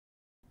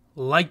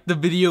Like the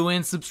video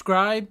and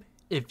subscribe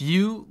if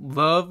you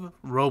love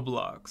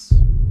Roblox.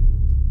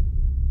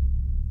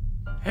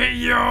 Hey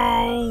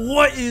yo,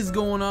 what is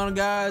going on,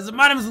 guys?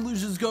 My name is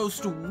Illusions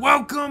Ghost.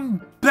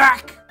 Welcome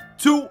back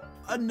to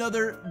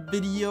another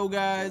video,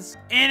 guys.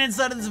 And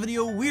inside of this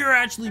video, we are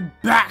actually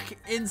back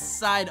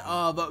inside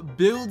of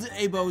Build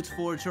a Boat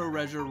for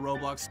Treasure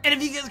Roblox. And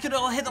if you guys could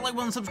all hit the like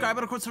button, subscribe,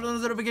 and of course turn on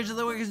the notifications,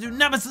 that way you guys do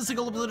not miss a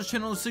single upload of this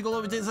channel, a single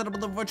every day inside of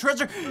Build for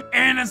Treasure.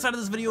 And inside of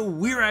this video,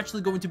 we're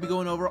actually going to be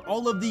going over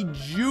all of the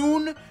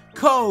June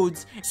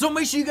codes, so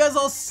make sure you guys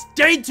all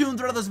stay tuned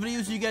throughout this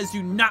video so you guys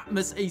do not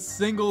miss a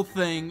single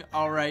thing.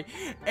 All right,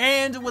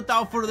 and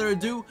without further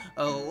ado,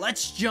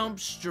 let's jump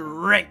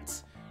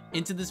straight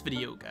into this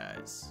video,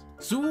 guys.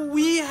 So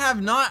we have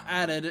not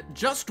added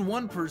just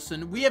one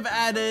person, we have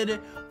added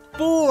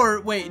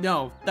wait,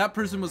 no, that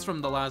person was from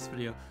the last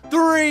video.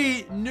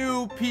 3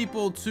 new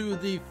people to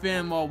the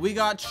fan wall. We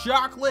got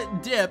Chocolate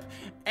Dip,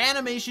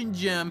 Animation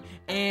Gem,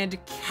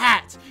 and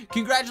Cat.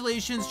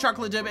 Congratulations,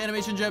 Chocolate Dip,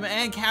 Animation Gem,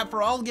 and Cat,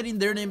 for all getting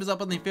their names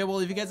up on the fan wall.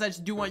 If you guys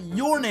actually do want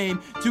your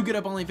name to get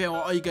up on the fan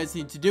wall, all you guys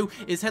need to do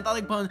is hit that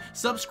like button,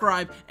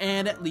 subscribe,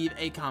 and leave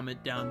a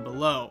comment down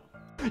below.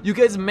 You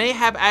guys may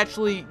have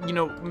actually,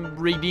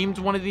 redeemed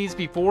one of these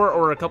before,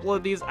 or a couple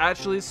of these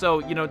actually, so,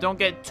 don't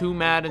get too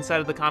mad inside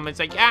of the comments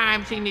like, yeah,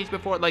 I've seen these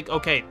before. Like,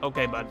 okay,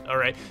 bud, all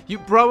right. You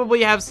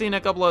probably have seen a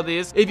couple of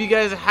these. If you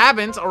guys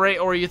haven't, all right,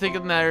 or you're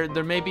thinking that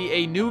there may be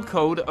a new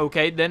code,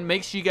 okay, then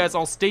make sure you guys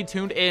all stay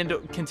tuned and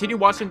continue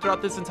watching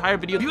throughout this entire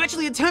video. If you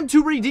actually attempt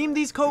to redeem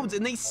these codes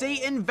and they say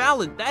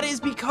invalid, that is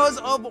because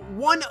of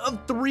one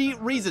of 3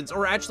 reasons,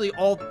 or actually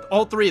all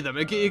 3 of them.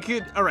 It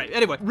could, all right,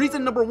 anyway,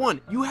 reason number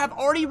 1, you have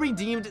already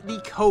redeemed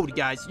the code,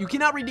 guys. You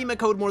cannot redeem a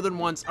code more than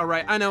once. All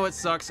right, I know it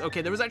sucks.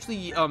 Okay, there was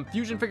actually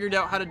Fusion figured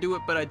out how to do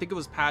it, but I think it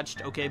was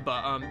patched. Okay,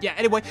 but yeah,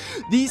 anyway,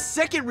 the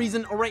second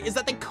reason, all right, is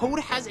that the code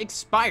has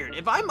expired.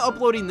 If I'm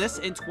uploading this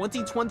in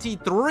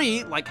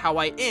 2023, like how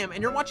I am,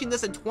 and you're watching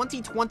this in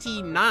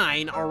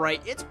 2029, all right,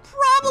 it's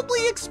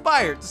probably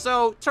expired.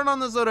 So turn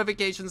on those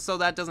notifications so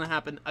that doesn't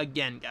happen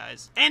again,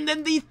 guys. And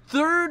then the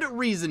third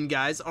reason,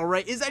 guys, all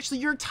right, is actually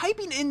you're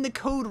typing in the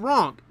code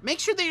wrong. Make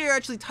sure that you're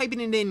actually typing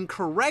it in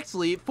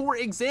correctly.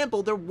 For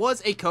example, there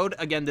was a code,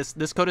 again,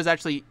 this code is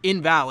actually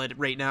invalid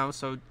right now,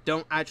 so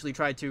don't actually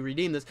try to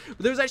redeem this, but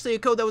there was actually a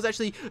code that was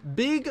actually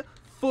big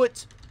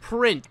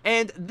footprint,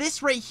 and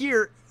this right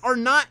here are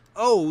not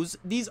O's,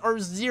 these are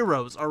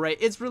zeros. All right,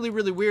 it's really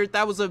weird.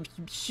 That was a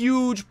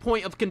huge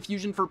point of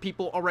confusion for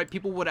people. All right,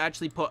 people would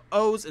actually put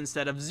O's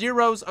instead of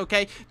zeros,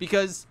 okay,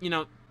 because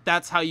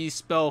that's how you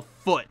spell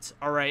foot.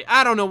 All right,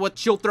 I don't know what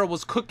Chilthra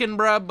was cooking,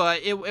 bruh,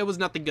 but it was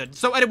nothing good.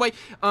 So anyway,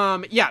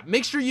 yeah,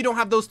 make sure you don't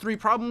have those 3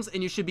 problems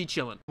and you should be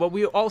chilling. But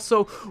we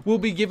also will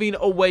be giving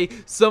away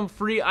some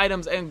free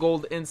items and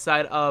gold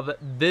inside of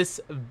this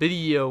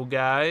video,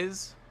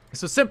 guys.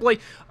 So simply,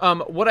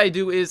 what I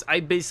do is I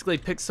basically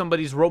pick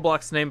somebody's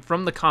Roblox name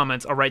from the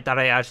comments, all right, that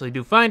I actually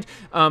do find.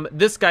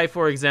 This guy,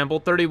 for example,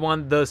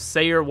 31 the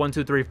Sayer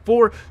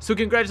 1234. So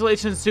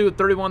congratulations to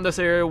 31 the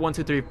Sayer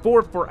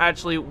 1234 for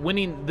actually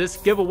winning this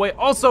giveaway.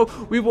 Also,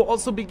 we will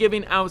also be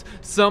giving out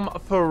some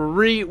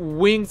free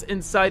wings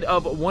inside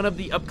of one of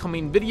the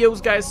upcoming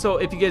videos, guys. So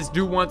if you guys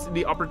do want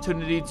the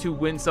opportunity to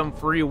win some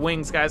free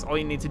wings, guys, all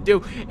you need to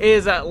do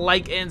is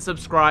like and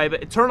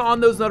subscribe, turn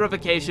on those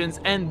notifications,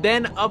 and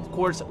then of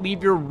course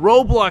leave your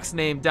Roblox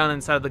name down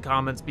inside of the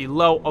comments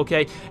below,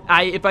 okay?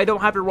 If I don't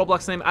have your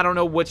Roblox name, I don't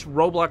know which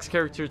Roblox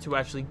character to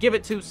actually give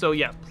it to, so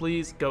yeah,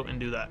 please go and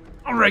do that.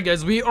 Alright,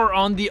 guys, we are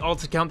on the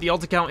alt account. The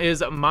alt account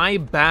is my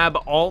Bab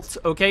alt,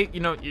 okay?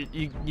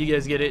 You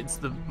guys get it. It's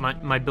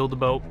my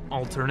Build-A-Boat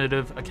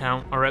alternative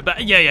account, alright?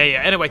 But yeah.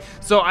 Anyway,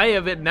 so I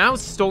have now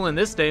stolen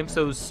this name,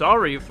 so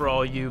sorry for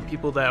all you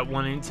people that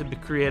wanted to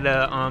create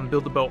a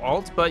Build-A-Boat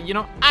alt, but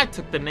I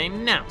took the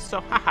name now,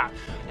 so haha.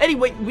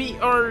 Anyway, we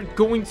are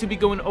going to be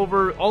going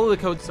over all of the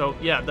codes, so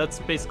yeah, that's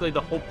basically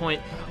the whole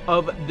point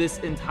of this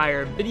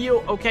entire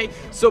video, okay?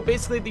 So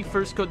basically, the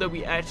first code that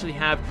we actually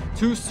have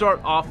to start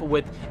off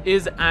with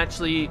is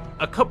actually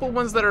a couple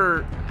ones that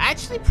are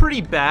actually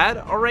pretty bad.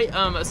 All right,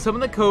 some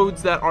of the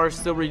codes that are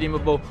still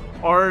redeemable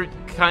are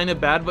kind of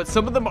bad, but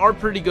some of them are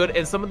pretty good,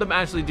 and some of them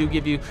actually do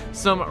give you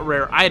some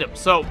rare items.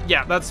 So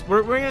yeah,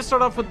 we're gonna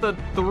start off with the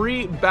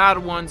 3 bad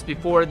ones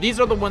before. These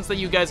are the ones that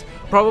you guys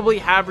probably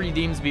have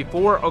redeemed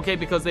before, okay,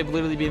 because they've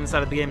literally been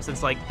inside of the game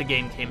since like the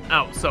game came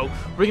out. So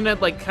we're gonna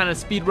like kind of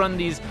speed run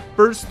these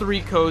first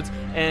 3 codes,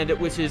 and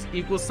which is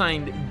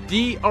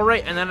 $D, all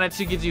right, and that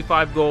actually gives you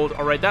 5 gold.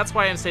 All right, that's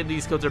why I'm saying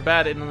these codes are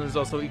bad. And then there's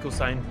also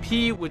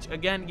 $P, which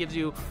again gives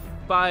you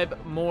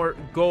 5 more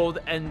gold.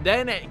 And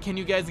then can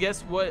you guys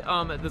guess what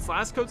this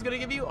last code's gonna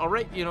give you? All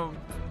right,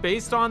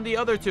 based on the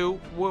other two,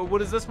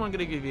 what is this one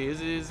gonna give you?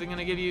 Is it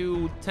gonna give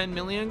you 10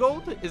 million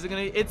gold? Is it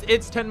gonna?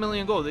 It's 10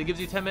 million gold. It gives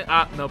you 10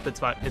 million. Nope, it's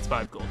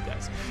 5 gold,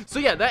 guys. So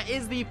yeah, that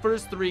is the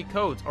first 3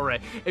 codes. All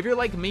right, if you're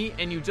like me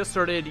and you just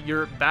started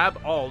your BAB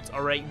alt,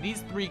 all right,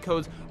 these 3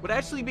 codes would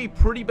actually be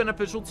pretty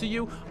beneficial to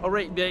you. All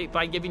right,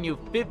 by giving you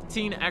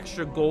 15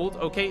 extra gold.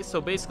 Okay,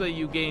 so basically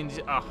you gained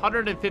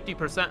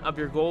 150% of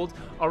your gold.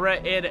 All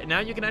right, and now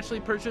you can actually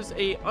purchase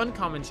a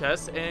uncommon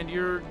chest, and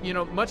you're, you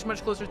know, much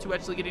closer to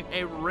actually getting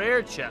a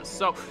rare chest.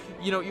 So,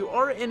 you know, you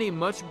are in a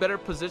much better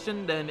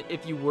position than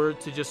if you were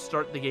to just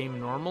start the game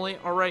normally.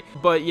 All right,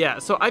 but yeah,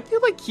 so I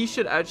feel like he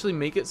should actually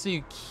make it so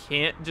you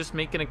can't just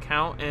make an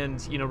account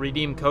and, you know,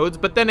 redeem codes.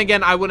 But then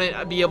again, I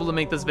wouldn't be able to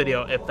make this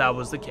video if that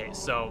was the case.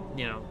 So,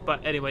 you know,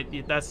 but anyway,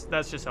 that's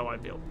just how I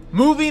feel.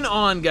 Moving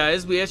on,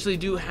 guys, we actually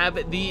do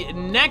have the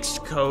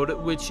next code,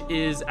 which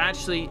is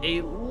actually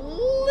a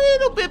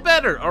little bit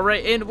better. All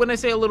right, and when I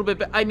say a little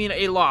bit, I mean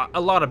a lot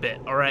of it.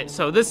 All right,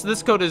 so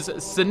this code is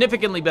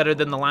significantly better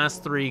than the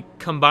last 3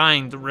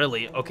 combined,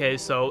 really. Okay,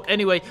 so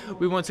anyway,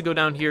 we want to go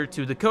down here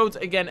to the codes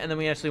again, and then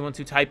we actually want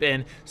to type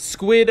in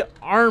Squid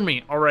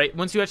Army. All right,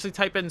 once you actually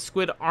type in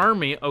Squid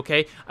Army,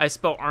 okay, I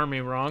spelled army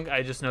wrong.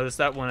 I just noticed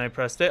that when I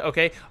pressed it.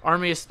 Okay,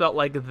 army is spelled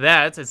like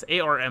that. It's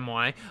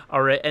ARMY.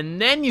 All right,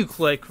 and then you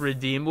click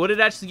redeem. What it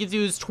actually gives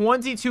you is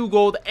 22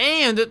 gold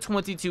and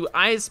 22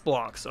 ice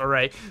blocks. All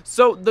right,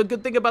 so the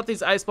good thing about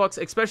these ice blocks,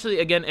 especially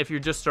again if you're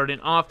just starting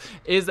off,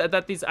 is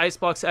that these ice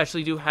blocks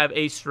actually do have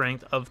a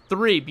strength of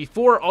 3.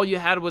 Before, all you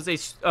had was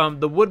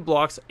the wood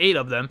blocks, 8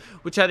 of them,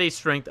 which had a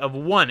strength of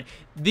 1.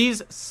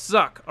 These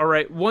suck. All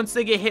right, once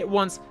they get hit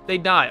once, they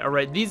die. All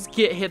right, these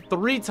get hit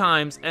 3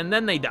 times and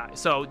then they die.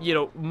 So, you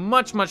know,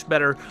 much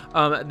better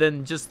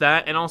than just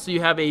that. And also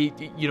you have a,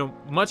 you know,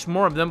 much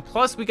more of them.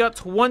 Plus we got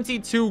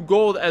 22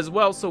 gold as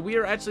well, so we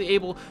are actually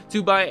able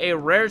to buy a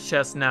rare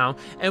chest now,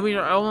 and we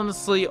are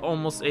honestly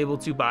almost able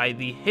to buy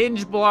the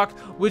hinge block,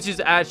 which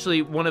is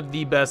actually one of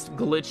the best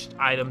glitched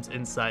items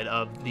inside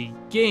of the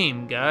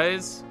game,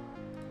 guys.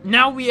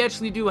 Now we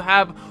actually do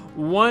have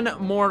one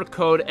more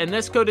code, and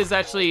this code is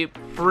actually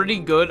pretty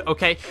good.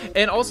 Okay,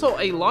 and also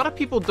a lot of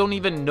people don't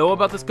even know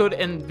about this code,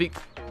 and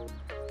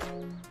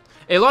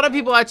a lot of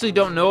people actually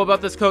don't know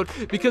about this code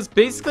because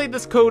basically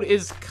this code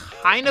is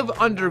kind of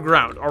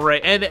underground. All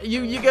right, and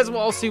you guys will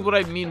all see what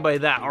I mean by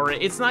that. All right,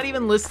 it's not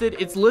even listed.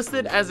 It's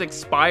listed as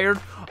expired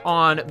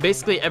on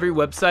basically every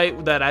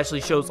website that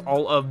actually shows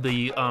all of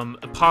the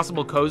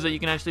possible codes that you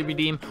can actually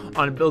redeem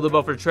on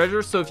Buildable for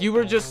Treasure. So if you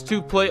were just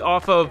to play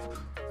off of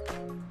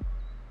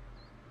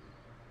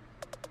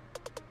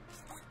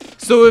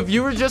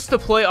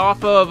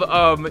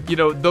you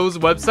know, those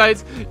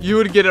websites, you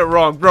would get it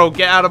wrong. Bro,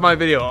 get out of my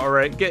video. All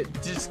right,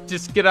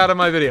 just get out of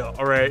my video.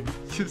 All right,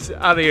 just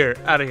out of here.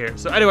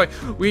 So anyway,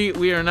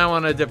 we are now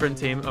on a different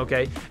team,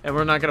 okay, and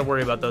we're not gonna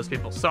worry about those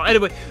people. So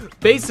anyway,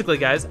 basically,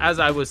 guys, as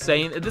I was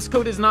saying, this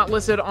code is not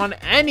listed on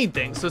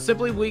anything. So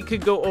simply we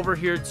could go over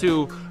here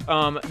to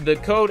the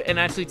code and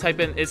actually type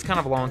in, it's kind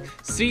of long,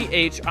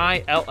 CHILLTHRILL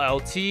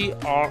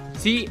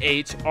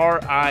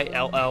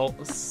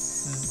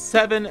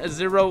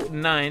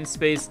 709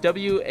 space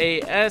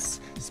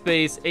WAS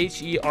space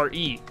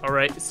HERE. All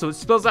right, so it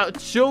spells out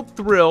Chill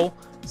Thrill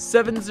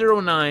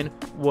 709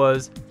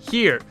 was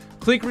here.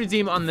 Click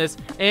redeem on this,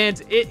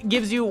 and it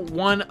gives you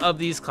one of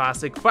these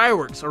classic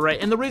fireworks. All right,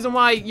 and the reason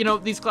why, you know,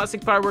 these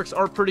classic fireworks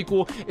are pretty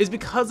cool is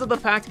because of the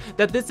fact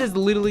that this is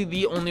literally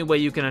the only way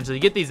you can actually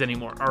get these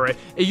anymore. All right,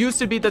 it used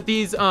to be that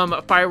these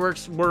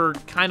fireworks were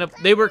kind of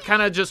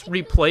just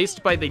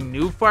replaced by the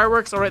new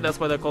fireworks. All right, that's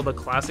why they're called the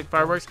classic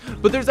fireworks,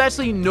 but there's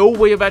actually no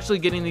way of actually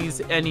getting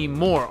these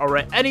anymore. All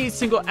right, every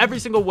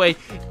single way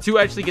to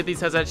actually get these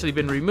has actually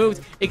been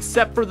removed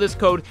except for this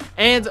code,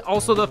 and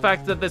also the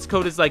fact that this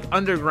code is like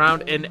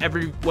underground and every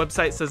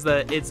website says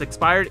that it's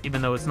expired,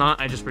 even though it's not.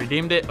 I just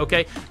redeemed it.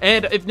 Okay,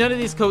 and if none of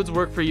these codes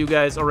work for you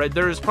guys, all right,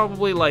 there's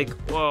probably like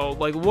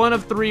one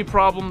of 3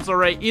 problems. All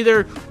right,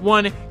 either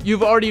 1,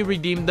 you've already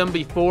redeemed them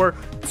before;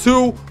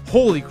 2,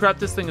 holy crap,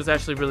 this thing is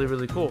actually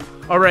really cool.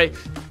 All right,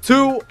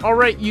 2, all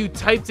right, you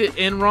typed it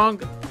in wrong,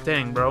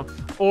 dang, bro.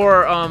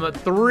 Or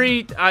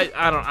 3, I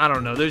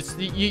don't know. There's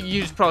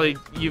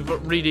you've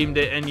redeemed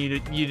it and you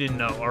didn't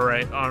know. All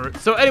right.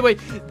 So anyway,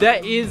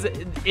 that is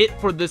it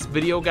for this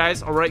video,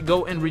 guys. All right,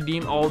 go and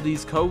redeem all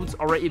these codes.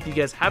 All right, if you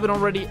guys haven't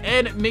already,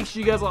 and make sure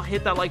you guys all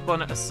hit that like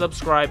button,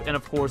 subscribe, and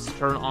of course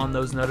turn on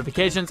those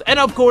notifications. And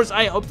of course,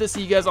 I hope to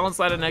see you guys on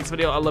the next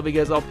video. I love you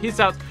guys all. Peace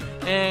out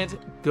and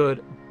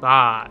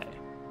goodbye.